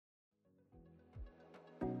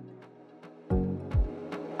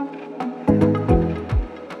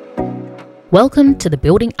Welcome to the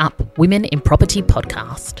Building Up Women in Property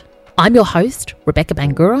podcast. I'm your host, Rebecca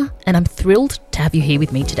Bangura, and I'm thrilled to have you here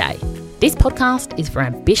with me today. This podcast is for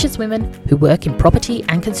ambitious women who work in property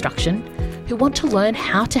and construction who want to learn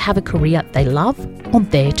how to have a career they love on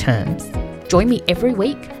their terms. Join me every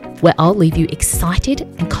week where I'll leave you excited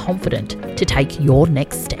and confident to take your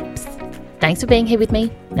next steps. Thanks for being here with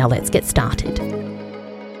me. Now let's get started.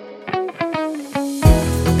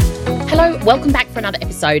 Hello, welcome back for another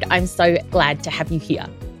episode. I'm so glad to have you here.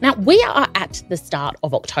 Now, we are at the start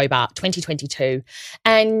of October 2022,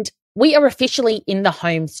 and we are officially in the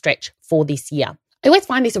home stretch for this year. I always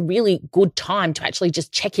find this a really good time to actually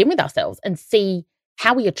just check in with ourselves and see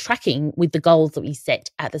how we are tracking with the goals that we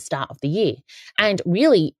set at the start of the year, and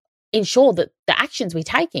really ensure that the actions we're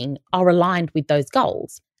taking are aligned with those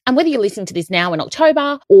goals. And whether you're listening to this now in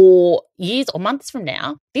October or years or months from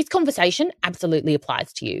now, this conversation absolutely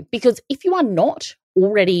applies to you. Because if you are not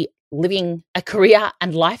already living a career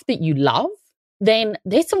and life that you love, then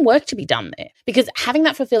there's some work to be done there. Because having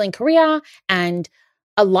that fulfilling career and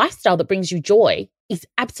a lifestyle that brings you joy is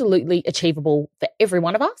absolutely achievable for every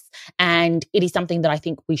one of us. And it is something that I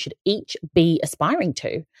think we should each be aspiring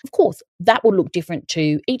to. Of course, that will look different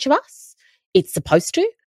to each of us. It's supposed to.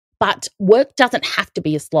 But work doesn't have to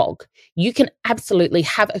be a slog. You can absolutely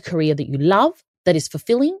have a career that you love, that is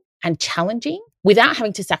fulfilling and challenging without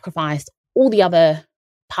having to sacrifice all the other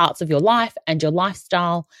parts of your life and your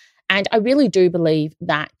lifestyle. And I really do believe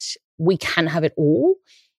that we can have it all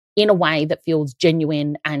in a way that feels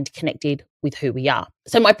genuine and connected with who we are.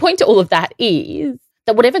 So my point to all of that is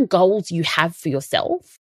that whatever goals you have for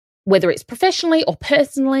yourself, whether it's professionally or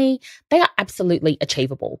personally, they are absolutely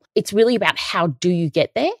achievable. It's really about how do you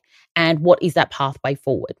get there and what is that pathway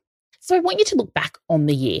forward. So I want you to look back on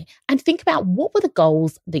the year and think about what were the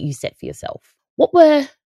goals that you set for yourself? What were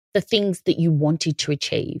the things that you wanted to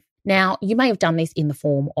achieve? Now, you may have done this in the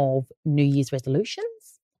form of New Year's resolutions,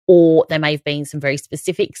 or there may have been some very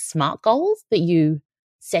specific SMART goals that you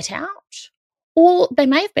set out, or they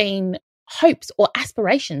may have been hopes or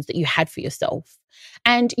aspirations that you had for yourself.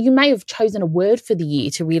 And you may have chosen a word for the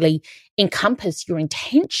year to really encompass your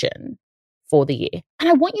intention for the year. And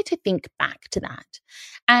I want you to think back to that.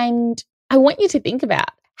 And I want you to think about,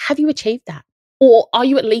 have you achieved that? Or are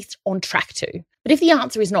you at least on track to? But if the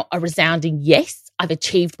answer is not a resounding yes, I've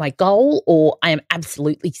achieved my goal, or I am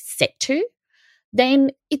absolutely set to,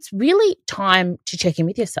 then it's really time to check in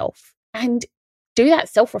with yourself and do that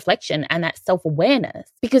self-reflection and that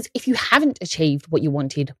self-awareness. Because if you haven't achieved what you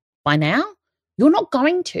wanted by now, you're not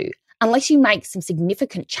going to, unless you make some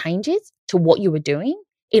significant changes to what you were doing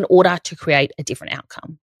in order to create a different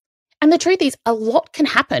outcome. And the truth is, a lot can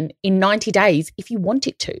happen in 90 days if you want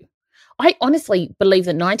it to. I honestly believe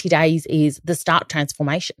that 90 days is the start of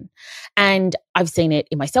transformation. And I've seen it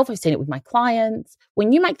in myself, I've seen it with my clients.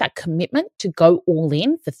 When you make that commitment to go all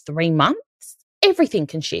in for 3 months, everything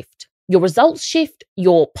can shift. Your results shift,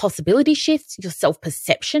 your possibility shifts, your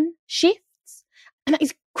self-perception shifts. And that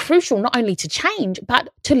is crucial not only to change, but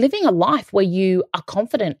to living a life where you are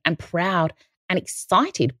confident and proud and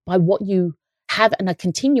excited by what you have and are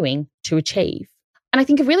continuing to achieve. And I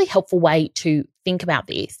think a really helpful way to think about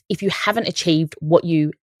this, if you haven't achieved what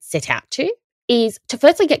you set out to, is to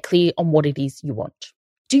firstly get clear on what it is you want.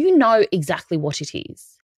 Do you know exactly what it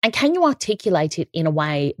is? And can you articulate it in a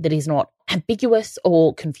way that is not ambiguous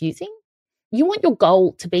or confusing? You want your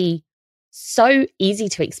goal to be so easy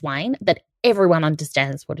to explain that everyone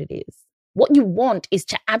understands what it is. What you want is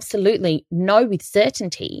to absolutely know with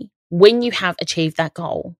certainty when you have achieved that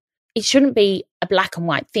goal. It shouldn't be a black and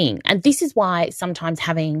white thing. And this is why sometimes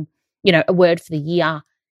having, a word for the year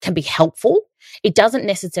can be helpful. It doesn't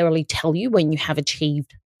necessarily tell you when you have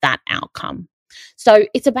achieved that outcome. So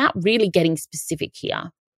it's about really getting specific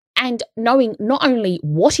here and knowing not only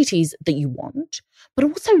what it is that you want, but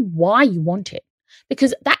also why you want it.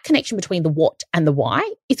 Because that connection between the what and the why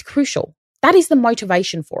is crucial. That is the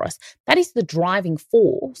motivation for us. That is the driving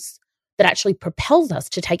force that actually propels us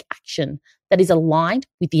to take action that is aligned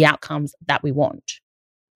with the outcomes that we want.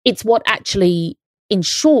 It's what actually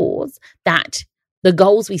ensures that the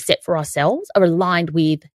goals we set for ourselves are aligned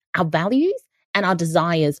with our values and our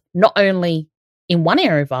desires, not only in one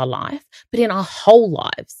area of our life, but in our whole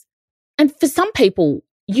lives. And for some people,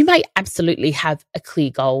 you may absolutely have a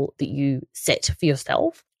clear goal that you set for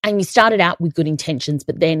yourself, and you started out with good intentions,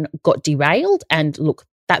 but then got derailed. And look,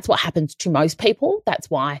 that's what happens to most people. That's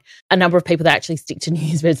why a number of people that actually stick to New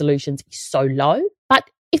Year's resolutions is so low. But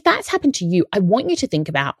if that's happened to you, I want you to think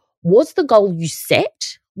about, was the goal you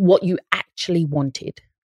set what you actually wanted?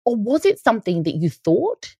 Or was it something that you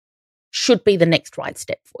thought should be the next right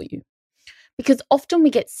step for you? because often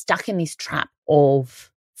we get stuck in this trap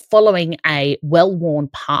of following a well-worn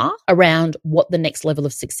path around what the next level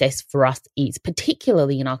of success for us is,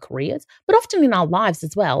 particularly in our careers, but often in our lives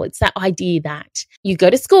as well. It's that idea that you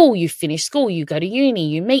go to school, you finish school, you go to uni,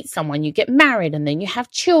 you meet someone, you get married, and then you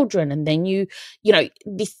have children, and then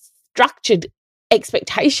this structured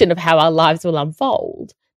expectation of how our lives will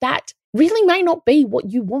unfold that really may not be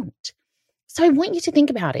what you want. So I want you to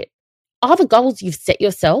think about it. Are the goals you've set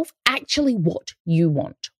yourself actually what you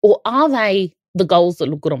want? Or are they the goals that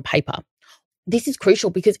look good on paper? This is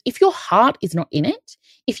crucial because if your heart is not in it,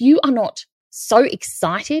 if you are not so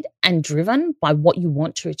excited and driven by what you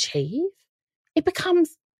want to achieve, it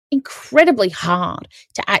becomes incredibly hard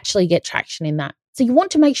to actually get traction in that. So you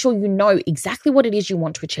want to make sure you know exactly what it is you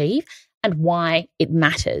want to achieve and why it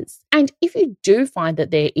matters. And if you do find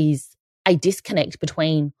that there is a disconnect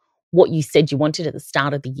between what you said you wanted at the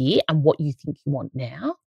start of the year and what you think you want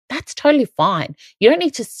now, that's totally fine. You don't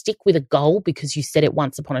need to stick with a goal because you said it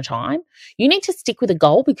once upon a time. You need to stick with a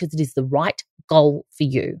goal because it is the right goal for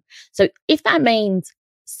you. So if that means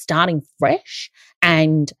starting fresh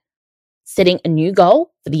and setting a new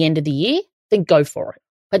goal for the end of the year, then go for it.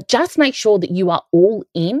 But just make sure that you are all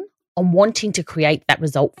in on wanting to create that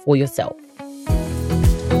result for yourself.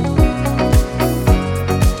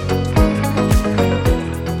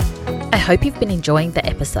 I hope you've been enjoying the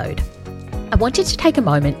episode. I wanted to take a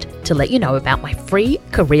moment to let you know about my free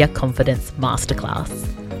Career Confidence Masterclass.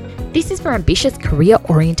 This is for ambitious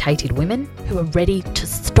career-orientated women who are ready to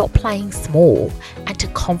stop playing small and to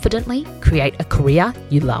confidently create a career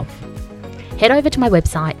you love. Head over to my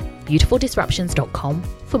website, beautifuldisruptions.com,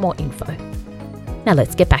 for more info. Now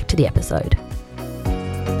let's get back to the episode.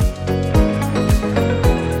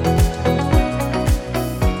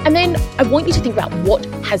 And then I want you to think about what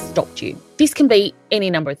has stopped you. This can be any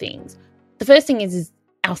number of things. The first thing is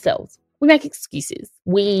ourselves. We make excuses.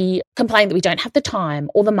 We complain that we don't have the time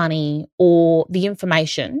or the money or the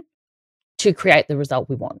information to create the result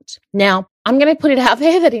we want. Now, I'm going to put it out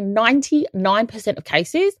there that in 99% of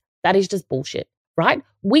cases, that is just bullshit, right?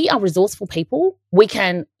 We are resourceful people. We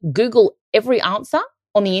can Google every answer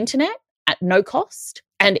on the internet at no cost.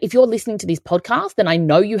 And if you're listening to this podcast, then I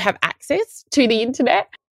know you have access to the internet.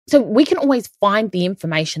 So we can always find the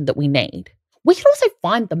information that we need. We can also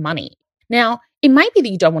find the money. Now, it may be that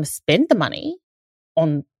you don't want to spend the money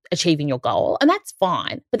on achieving your goal, and that's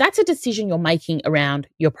fine, but that's a decision you're making around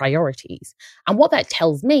your priorities. And what that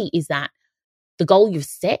tells me is that the goal you've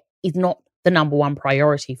set is not the number one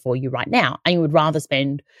priority for you right now, and you would rather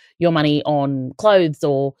spend your money on clothes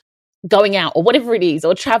or going out or whatever it is,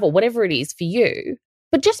 or travel, whatever it is for you.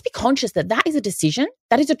 But just be conscious that that is a decision,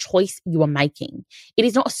 that is a choice you are making. It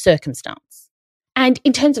is not a circumstance. And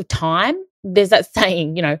in terms of time, there's that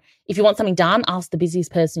saying, if you want something done, ask the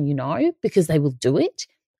busiest person you know because they will do it.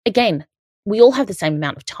 Again, we all have the same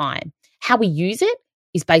amount of time. How we use it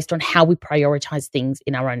is based on how we prioritize things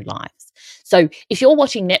in our own lives. So if you're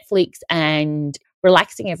watching Netflix and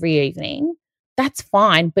relaxing every evening, that's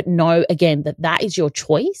fine. But know, again, that that is your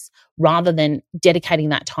choice rather than dedicating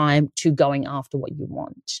that time to going after what you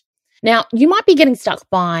want. Now, you might be getting stuck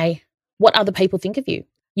by what other people think of you.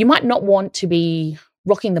 You might not want to be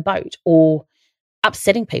rocking the boat or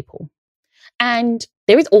upsetting people. And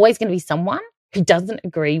there is always going to be someone who doesn't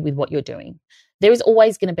agree with what you're doing. There is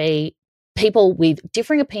always going to be people with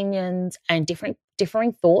differing opinions and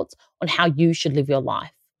differing thoughts on how you should live your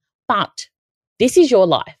life. But this is your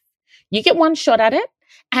life. You get one shot at it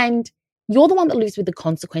and you're the one that lives with the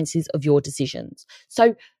consequences of your decisions.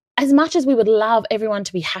 So as much as we would love everyone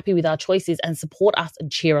to be happy with our choices and support us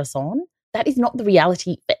and cheer us on, that is not the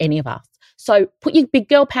reality for any of us. So put your big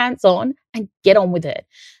girl pants on and get on with it.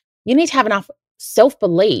 You need to have enough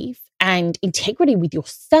self-belief and integrity with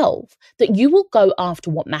yourself that you will go after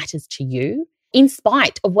what matters to you in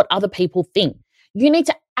spite of what other people think. You need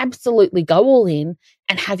to absolutely go all in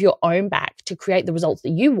and have your own back to create the results that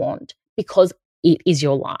you want because it is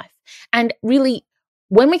your life. And really,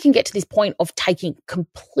 when we can get to this point of taking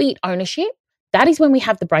complete ownership, that is when we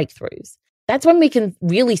have the breakthroughs. That's when we can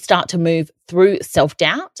really start to move through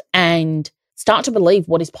self-doubt and start to believe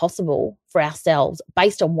what is possible for ourselves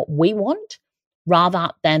based on what we want rather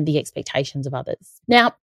than the expectations of others.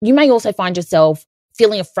 Now, you may also find yourself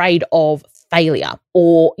feeling afraid of failure,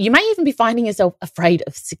 or you may even be finding yourself afraid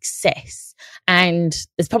of success. And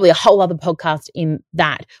there's probably a whole other podcast in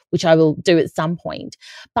that, which I will do at some point.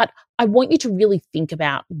 But I want you to really think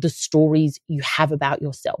about the stories you have about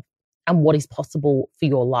yourself and what is possible for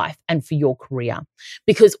your life and for your career.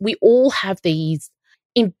 Because we all have these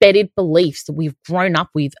embedded beliefs that we've grown up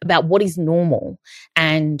with about what is normal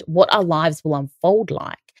and what our lives will unfold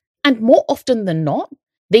like. And more often than not,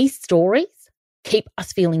 these stories keep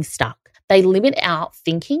us feeling stuck. They limit our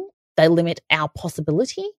thinking, they limit our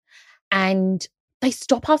possibility, and they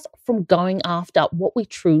stop us from going after what we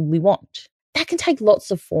truly want. That can take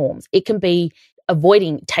lots of forms. It can be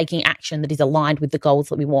avoiding taking action that is aligned with the goals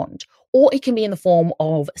that we want, or it can be in the form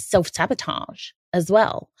of self-sabotage as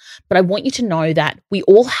well. But I want you to know that we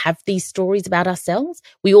all have these stories about ourselves.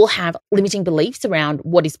 We all have limiting beliefs around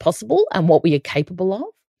what is possible and what we are capable of.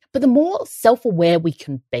 But the more self-aware we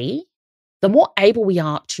can be, the more able we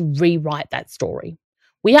are to rewrite that story.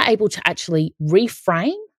 We are able to actually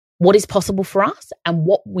reframe what is possible for us and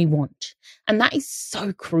what we want. And that is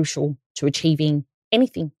so crucial to achieving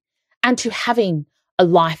anything and to having a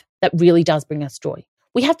life that really does bring us joy.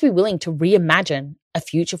 We have to be willing to reimagine a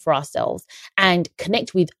future for ourselves and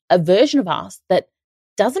connect with a version of us that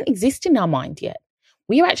doesn't exist in our mind yet.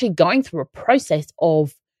 We are actually going through a process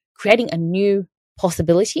of creating a new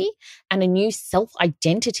possibility and a new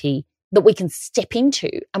self-identity that we can step into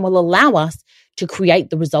and will allow us to create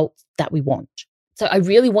the results that we want. So I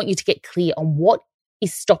really want you to get clear on what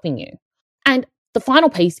is stopping you. And the final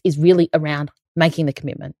piece is really around making the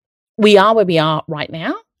commitment. We are where we are right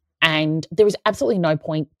now, and there is absolutely no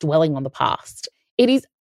point dwelling on the past. It is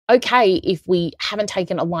okay if we haven't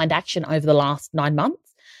taken aligned action over the last 9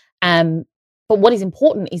 months. But what is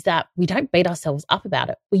important is that we don't beat ourselves up about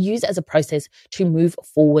it. We use it as a process to move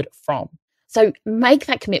forward from. So make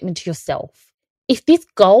that commitment to yourself. If this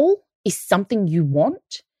goal is something you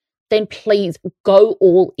want, then please go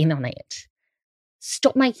all in on it.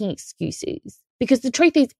 Stop making excuses, because the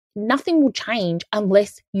truth is nothing will change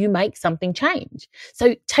unless you make something change.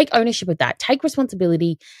 So take ownership of that, take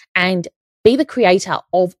responsibility, and be the creator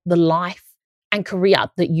of the life and career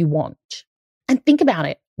that you want. And think about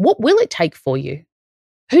it. What will it take for you?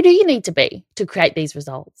 Who do you need to be to create these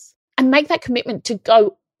results? And make that commitment to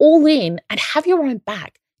go all in and have your own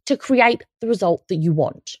back to create the result that you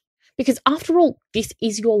want. Because after all, this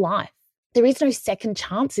is your life. There is no second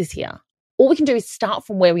chances here. All we can do is start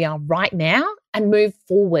from where we are right now and move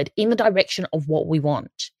forward in the direction of what we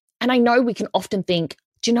want. And I know we can often think,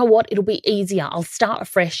 do you know what? It'll be easier. I'll start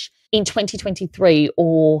afresh in 2023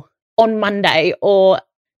 or on Monday or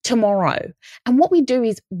tomorrow. And what we do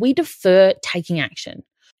is we defer taking action.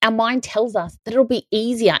 Our mind tells us that it'll be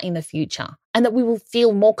easier in the future and that we will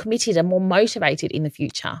feel more committed and more motivated in the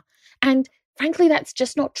future. And frankly, that's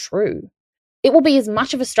just not true. It will be as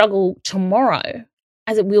much of a struggle tomorrow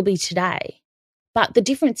as it will be today. But the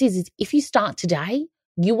difference is if you start today,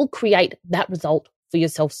 you will create that result for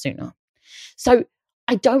yourself sooner. So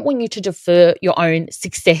I don't want you to defer your own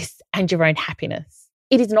success and your own happiness.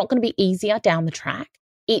 It is not going to be easier down the track.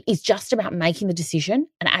 It is just about making the decision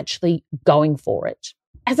and actually going for it.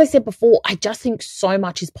 As I said before, I just think so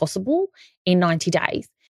much is possible in 90 days.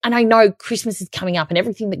 And I know Christmas is coming up and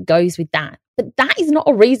everything that goes with that. But that is not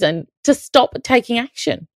a reason to stop taking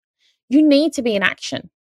action. You need to be in action.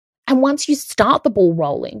 And once you start the ball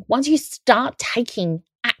rolling, once you start taking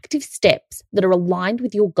active steps that are aligned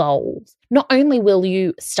with your goals, not only will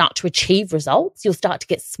you start to achieve results, you'll start to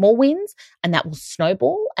get small wins, and that will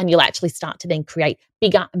snowball, and you'll actually start to then create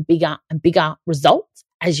bigger and bigger and bigger results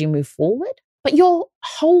as you move forward. But your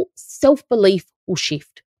whole self-belief will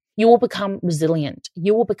shift. You will become resilient.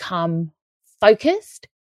 You will become focused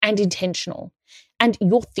and intentional. And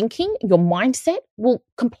your thinking, your mindset will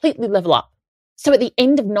completely level up. So at the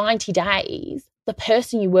end of 90 days, the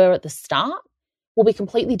person you were at the start will be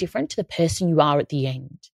completely different to the person you are at the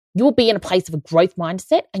end. You'll be in a place of a growth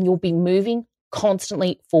mindset and you'll be moving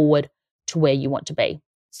constantly forward to where you want to be.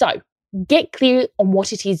 So get clear on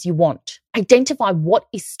what it is you want. Identify what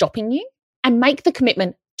is stopping you and make the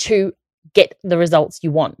commitment to get the results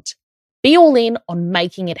you want. Be all in on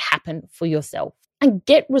making it happen for yourself. And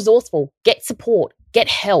get resourceful, get support, get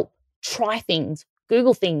help, try things,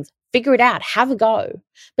 Google things, figure it out, have a go.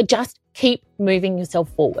 But just keep moving yourself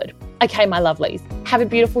forward. Okay, my lovelies, have a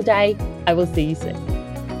beautiful day. I will see you soon.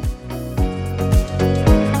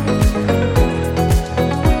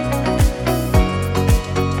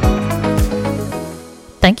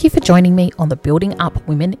 Thank you for joining me on the Building Up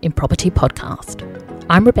Women in Property podcast.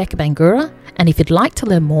 I'm Rebecca Bangura, and if you'd like to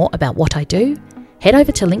learn more about what I do, head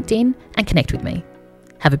over to LinkedIn and connect with me.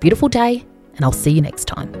 Have a beautiful day, and I'll see you next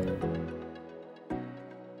time.